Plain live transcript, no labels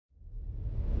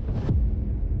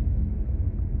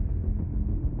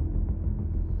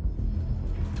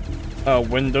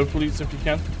Window, please, if you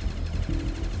can.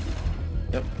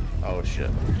 Yep. Oh shit.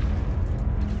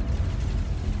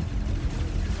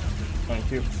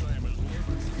 Thank you.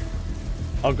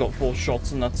 I've got 4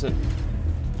 shots and that's it.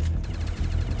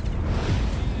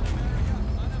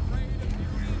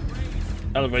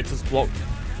 Elevator's blocked.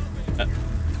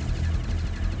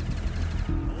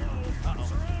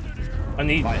 I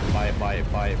need.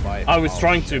 Bye. I was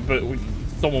trying to, but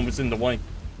someone was in the way.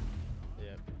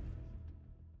 Yep.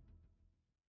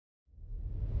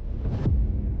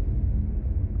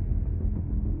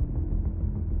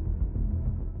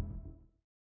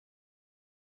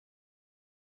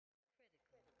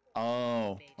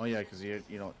 Oh yeah, because you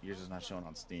know you're just not showing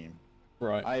on Steam.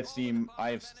 Right. I have Steam.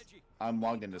 I'm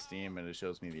logged into Steam and it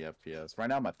shows me the FPS. Right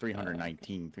now I'm at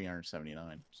 319,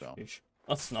 379. So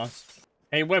that's nice.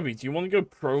 Hey Webby, do you want to go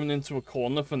prone into a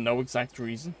corner for no exact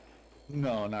reason?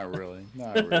 No, not really.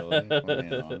 Not really. I'm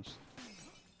being honest.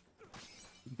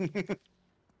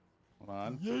 Hold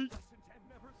on.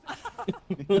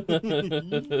 Who's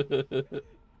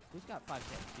got 5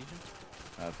 kills? Fusion?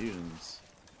 Fusions.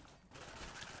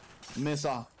 Miss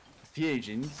off.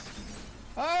 Fusions.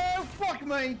 Oh, fuck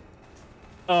me!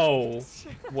 Oh,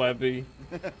 Webby.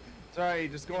 Sorry,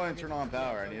 just go and turn on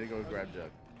power. I need to go grab Jug.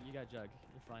 You got Jug.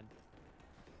 You're fine.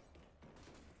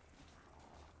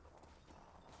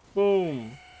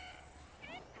 Boom.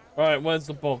 Alright, where's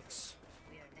the box?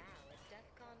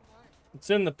 It's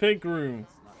in the pig room.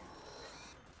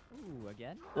 Ooh,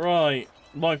 again? Right.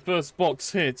 My first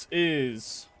box hit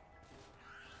is...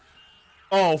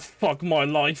 Oh, fuck my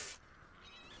life.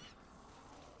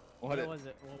 What was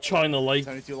it? China Lake.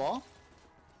 72 Law?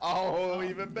 Oh,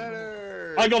 even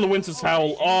better. I got the Winter's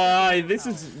Howl. This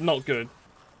is not good.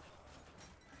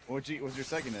 What's your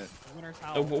second hit? Winter's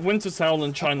Howl. Winter's Howl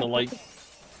and China Lake.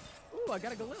 Ooh, I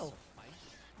got a Galil.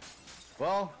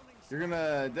 Well, you're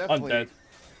gonna definitely I'm dead.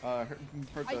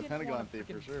 hurt the Pentagon thief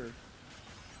for sure.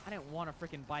 I didn't want to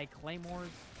freaking buy claymores.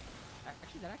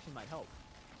 Actually, that actually might help.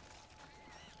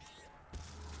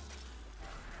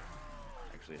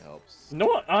 Actually helps. You know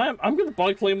what? I'm gonna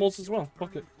buy claymores as well.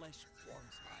 Fuck it.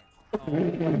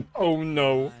 Oh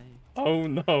no. Oh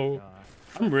no.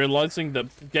 I'm realizing that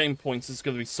getting points is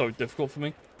gonna be so difficult for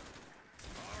me.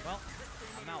 Well,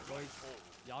 I'm out, boys.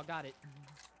 Y'all got it.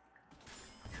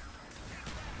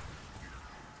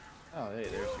 Oh, hey,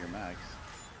 there's your max.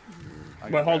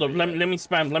 Wait, hold up. Let me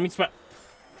spam. Let me spam.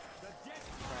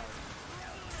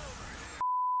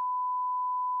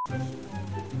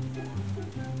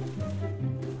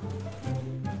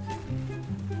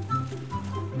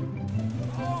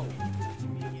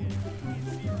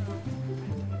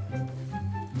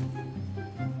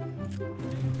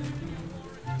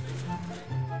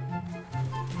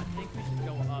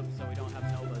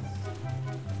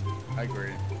 I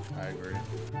agree. I agree.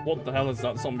 What the hell is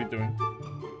that zombie doing?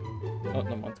 Oh,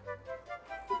 never mind.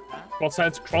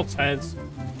 Crossheads, crossheads.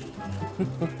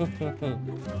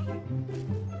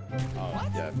 Oh,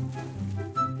 yeah.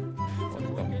 What the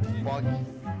fuck?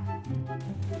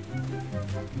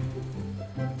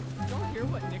 Did y'all hear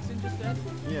what Nixon just said?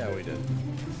 Yeah, we did.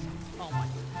 Oh my.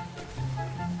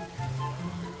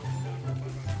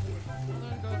 I'm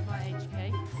gonna go with my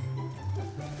HK.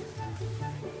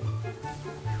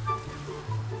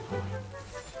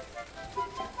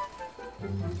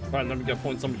 Right, let me get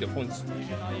points. Let me get points.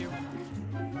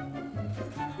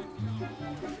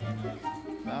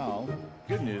 Now,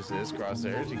 good news is,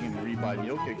 Crosshairs, you can rebuy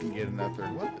Mule Kick and get in that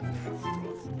third weapon.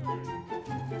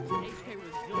 HK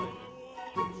was good.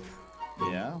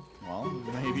 Yeah, well,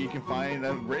 maybe you can find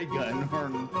a ray gun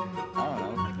or, I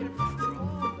don't know.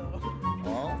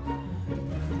 Well,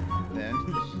 then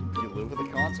you live with the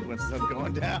consequences of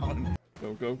going down.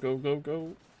 Go, go, go, go,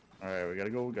 go. Alright, we gotta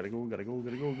go, gotta go, gotta go,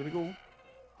 gotta go, gotta go.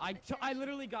 I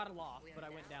literally got it off, but I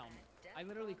went down. I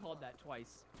literally called that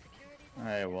twice.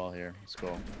 Alright, well, here, let's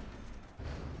go.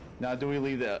 Now, do we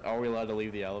leave the, are we allowed to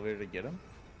leave the elevator to get him?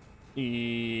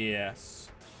 Yes.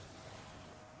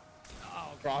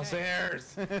 Oh,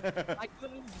 Crosshairs! I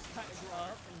literally just got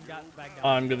up and got back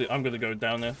down. I'm gonna go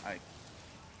down there.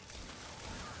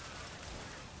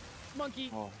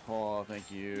 Monkey! Oh, thank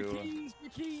you.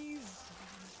 Your keys!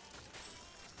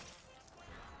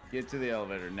 Get to the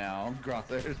elevator now,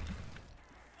 Crosshairs.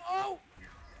 Oh!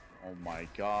 Oh my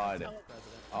god.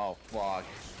 Oh fuck.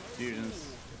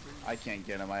 Fusions. I can't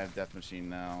get him. I have Death Machine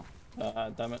now.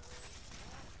 Damn it.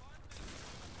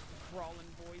 Crawling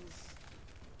boys.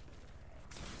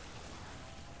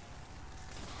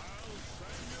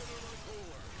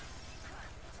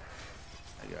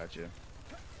 I got you.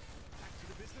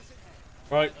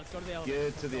 Right. Let's go to the elevator.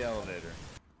 Get to the elevator.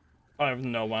 I have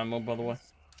no ammo, by the way.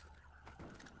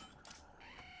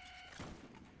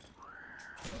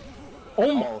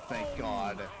 Oh my. Oh, thank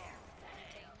God.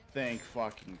 Thank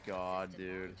fucking God,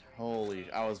 dude. Holy,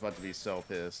 I was about to be so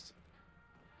pissed.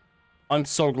 I'm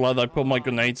so glad I put my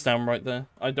grenades down right there.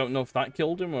 I don't know if that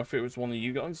killed him or if it was one of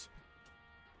you guys.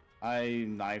 I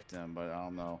knifed him, but I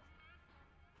don't know.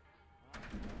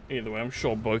 Either way, I'm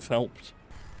sure both helped.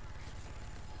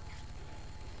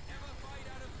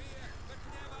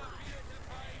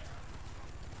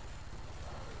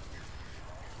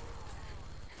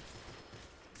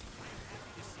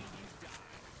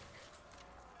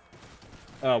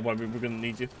 Oh, well, we're gonna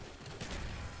need you.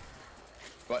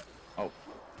 What? Oh.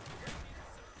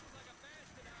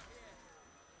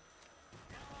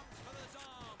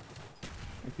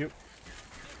 Thank you.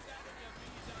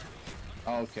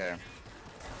 Okay.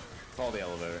 Call the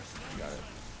elevator. Got it.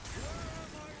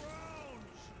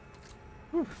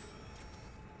 Whew.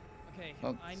 Okay.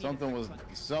 I need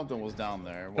Something was down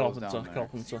there. What was down there?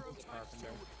 Carpenter.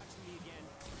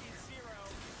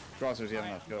 Crossers, yeah,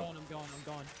 enough. Go. I'm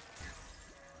going.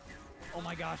 Oh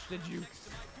my gosh, did you?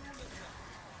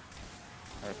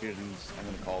 Alright, Fusions, I'm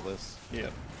gonna call this. Yeah.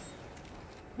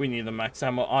 We need the max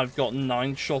ammo. I've got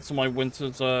 9 shots of my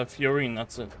Winter's Fury, and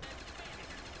that's it.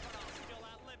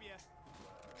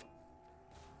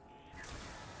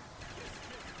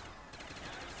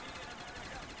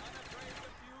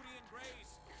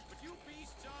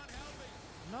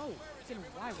 No, it's in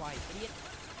why, idiot.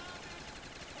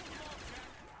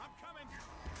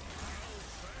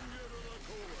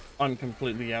 I'm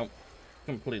completely out.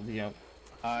 Completely out.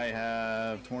 I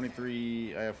have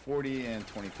 23, I have 40 and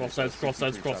 23. Cross.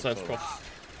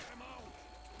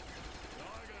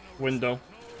 Window,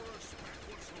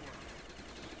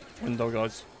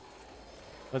 guys.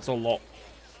 That's a lot.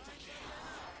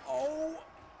 Oh!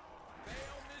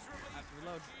 I have to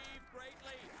reload.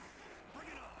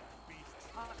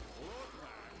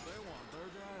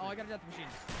 Oh, I got a death machine.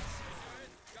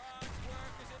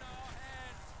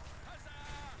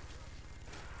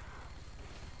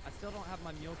 I still don't have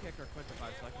my mule kick or quick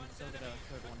revive, so I can still get a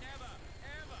third one.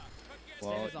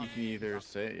 Well, you can either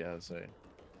say, say.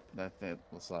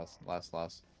 That's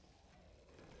last.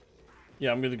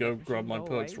 Yeah, I'm gonna go grab my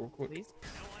perks real quick. Please?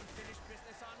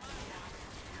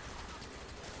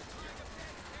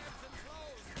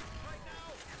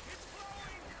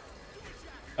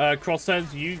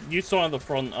 Crossheads, you saw at the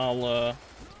front. I'll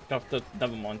have to.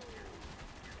 Never mind.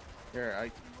 Here,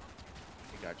 I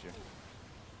got you.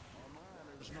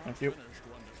 Thank you.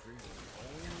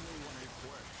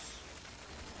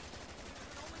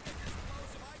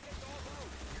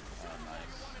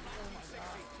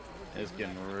 It's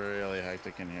getting really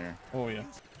hectic in here. Oh yeah.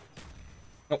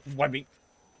 Oh, Webby.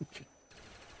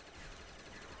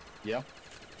 Yeah.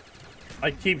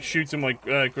 I keep shooting my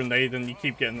grenade and you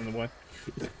keep getting in the way.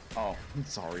 Oh,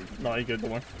 sorry. No, you're good,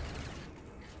 don't worry.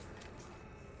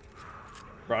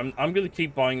 Right, I'm gonna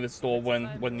keep buying this door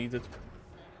when needed.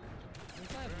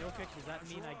 Since I have mule kick, does that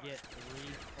mean I get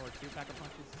 3 or 2 pack-up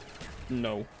punches?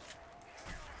 No.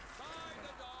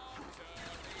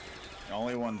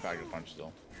 Only one pack of punch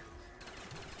still.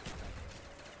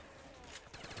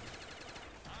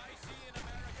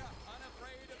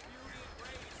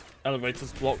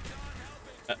 Elevator's blocked.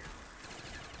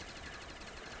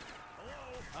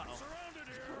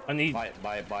 I need. Buy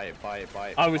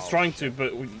it. I was trying to,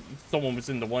 but someone was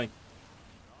in the way.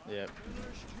 Yep.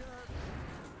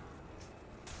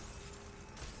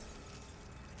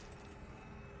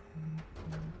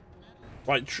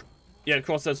 Right. Yeah,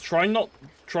 Cross says try not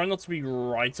to be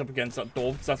right up against that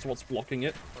door, because that's what's blocking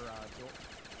it.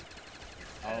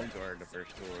 I'll guard the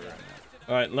first door.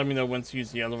 All right, let me know when to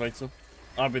use the elevator.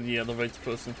 I'll be the elevator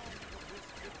person.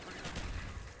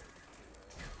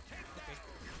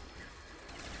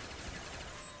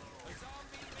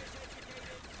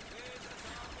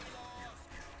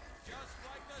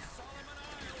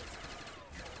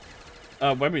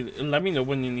 Webby, let me know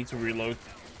when you need to reload.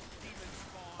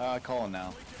 Call him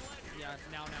now. Yeah,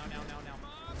 now.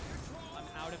 I'm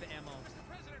out of ammo.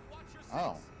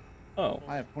 Oh. Oh.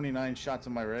 I have 29 shots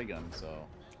of my ray gun, so.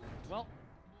 Well,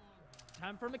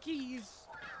 time for my keys.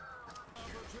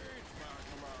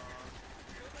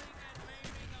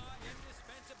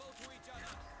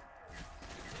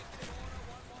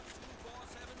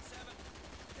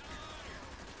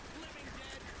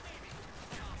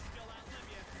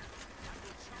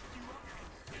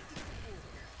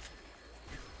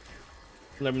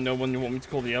 Let me know when you want me to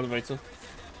call the elevator.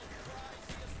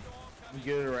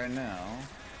 Get it right now.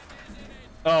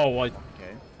 Oh,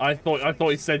 Okay. I thought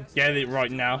he said get it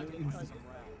right now.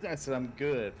 I said I'm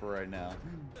good for right now.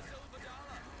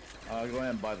 Go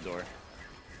ahead and buy the door.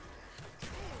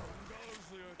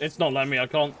 It's not letting me. I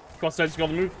can't. Crosshead's got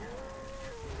to move.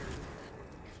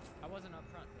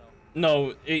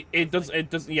 No, it does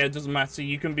yeah, it doesn't matter.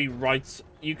 You can be right.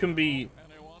 You can be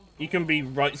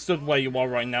right stood where you are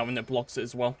right now, and it blocks it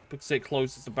as well because it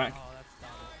closes the back. Oh, that's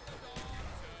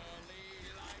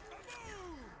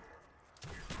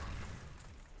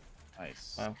dumb.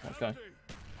 Nice. Oh, okay.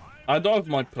 I don't have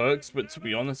my perks, but to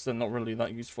be honest, they're not really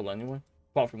that useful anyway.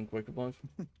 Apart from quick revive.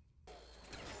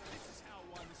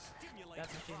 That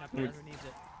machine up there, who needs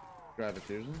it?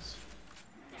 Gravitations.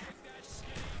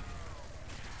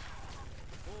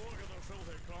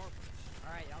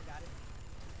 Alright, y'all got it.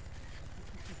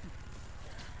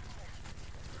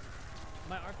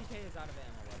 My RPK is out of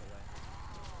ammo, by the way.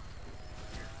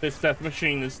 This death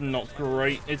machine is not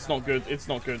great. It's not good. It's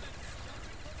not good.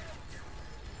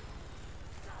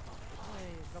 Hey,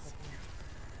 double team.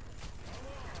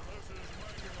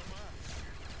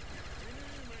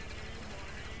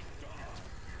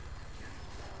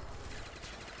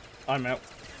 I'm out.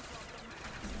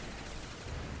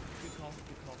 Good call,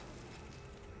 good call.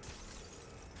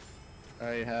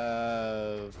 I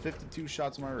have 52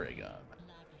 shots in my ray gun.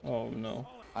 Oh no.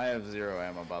 I have 0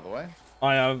 ammo, by the way.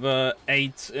 I have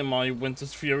 8 in my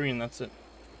Winter's Fury, and that's it.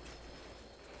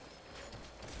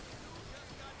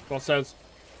 Crosshairs.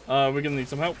 We're gonna need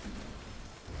some help.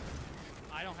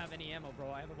 I don't have any ammo,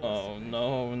 bro. I have a bullet. Oh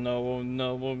no, no,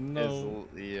 no, no.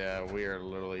 Yeah, we are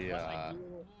literally, But I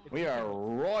do- if we you are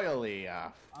can- royally,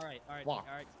 Alright, alright, Fuck.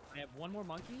 alright. I have one more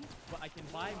monkey, but I can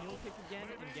buy mule kick again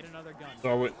and get another gun.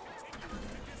 Throw it.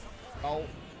 oh,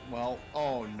 well,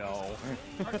 oh no.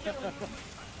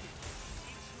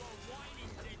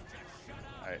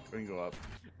 Alright, we can go up.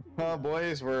 Well,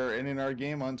 boys, we're ending our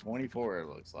game on 24, it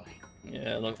looks like.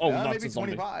 Yeah, look. Oh, that's maybe a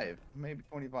zombie. 25. Maybe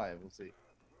 25, we'll see.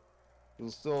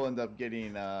 We'll still end up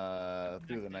getting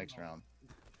through the next round.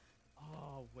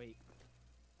 Oh, wait.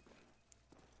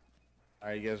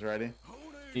 Alright, you guys ready?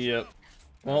 Yep.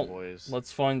 Well, boys.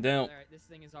 let's find out. Alright, this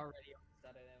thing is already almost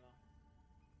out of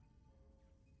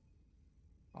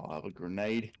ammo. I'll have a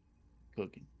grenade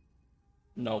cooking.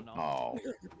 No. no. Oh,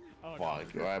 Oh,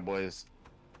 fuck. no. Alright, boys.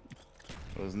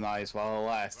 It was nice while it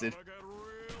lasted.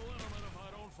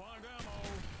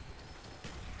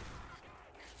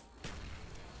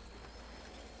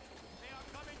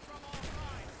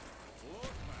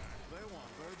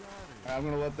 I'm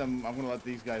gonna let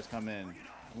these guys come in.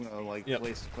 I'm gonna like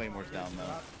place claymores down though.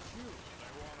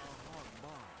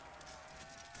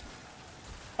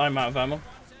 I'm out of ammo.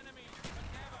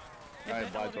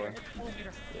 Alright, bye, Tor.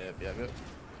 Yep.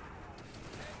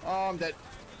 Oh, I'm dead.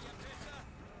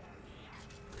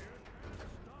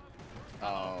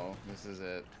 Oh, this is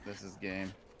it. This is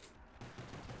game.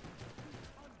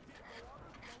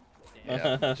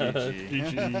 Yeah,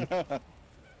 GG.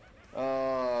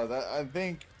 I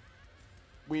think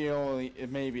we only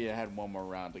maybe it had one more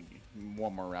round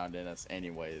in us,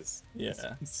 anyways. Yeah.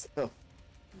 So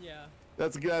Yeah.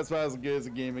 that's about as good as a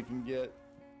game it can get.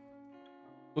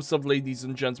 What's up, ladies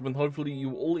and gentlemen? Hopefully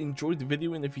you all enjoyed the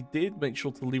video, and if you did, make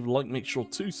sure to leave a like, make sure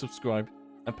to subscribe,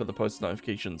 and put the post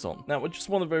notifications on. Now, I just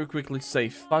want to very quickly say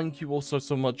thank you also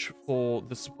so much for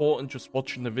the support and just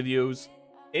watching the videos.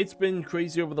 It's been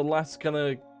crazy over the last kind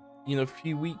of,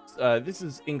 few weeks. This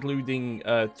is including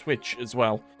Twitch as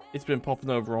well. It's been popping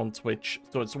over on Twitch,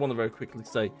 so I just want to very quickly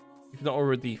say, if you're not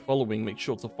already following, make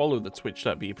sure to follow the Twitch,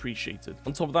 that'd be appreciated.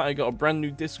 On top of that, I got a brand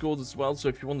new Discord as well, so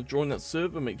if you want to join that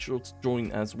server, make sure to join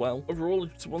as well. Overall, I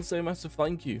just want to say a massive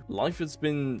thank you. Life has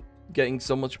been getting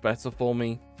so much better for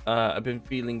me. I've been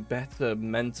feeling better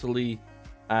mentally,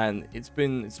 and it's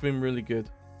been really good.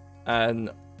 And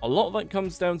a lot of that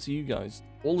comes down to you guys.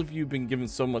 All of you have been giving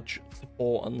so much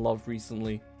support and love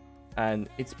recently, and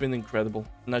it's been incredible.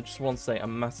 And I just want to say a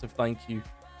massive thank you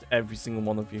to every single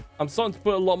one of you. I'm starting to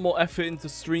put a lot more effort into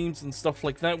streams and stuff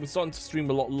like that. We're starting to stream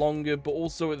a lot longer, but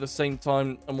also at the same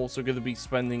time, I'm also going to be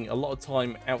spending a lot of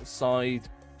time outside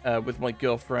with my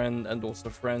girlfriend and also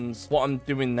friends. What I'm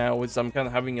doing now is I'm kind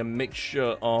of having a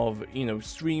mixture of,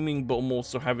 streaming, but I'm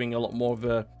also having a lot more of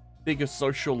a bigger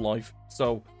social life.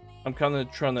 So I'm kind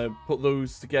of trying to put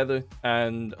those together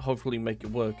and hopefully make it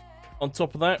work. On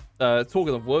top of that,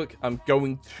 talking of work, I'm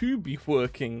going to be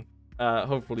working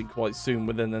hopefully quite soon,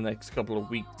 within the next couple of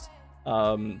weeks.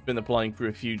 Been applying for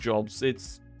a few jobs.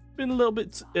 It's been a little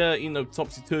bit,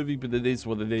 topsy-turvy, but it is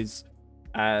what it is.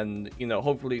 And,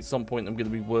 hopefully at some point I'm going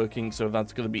to be working, so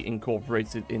that's going to be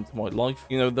incorporated into my life.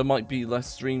 There might be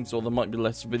less streams or there might be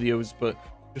less videos, but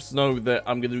just know that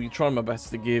I'm going to be trying my best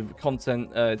to give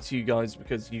content to you guys,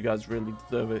 because you guys really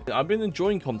deserve it. I've been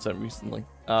enjoying content recently.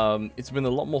 It's been a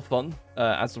lot more fun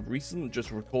as of recent,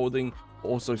 just recording, but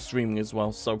also streaming as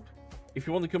well. So if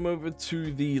you want to come over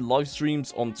to the live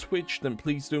streams on Twitch, then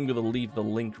please do. I'm going to leave the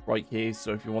link right here,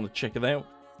 so if you want to check it out,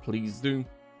 please do.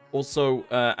 Also,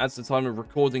 at the time of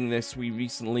recording this, we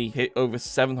recently hit over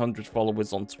 700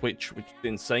 followers on Twitch, which is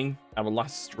insane. Our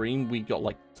last stream, we got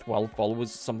like 12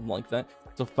 followers or something like that.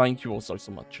 So thank you all so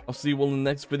much. I'll see you all in the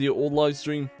next video or live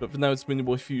stream. But for now, it's been your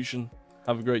boy Fusion.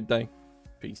 Have a great day.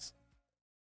 Peace.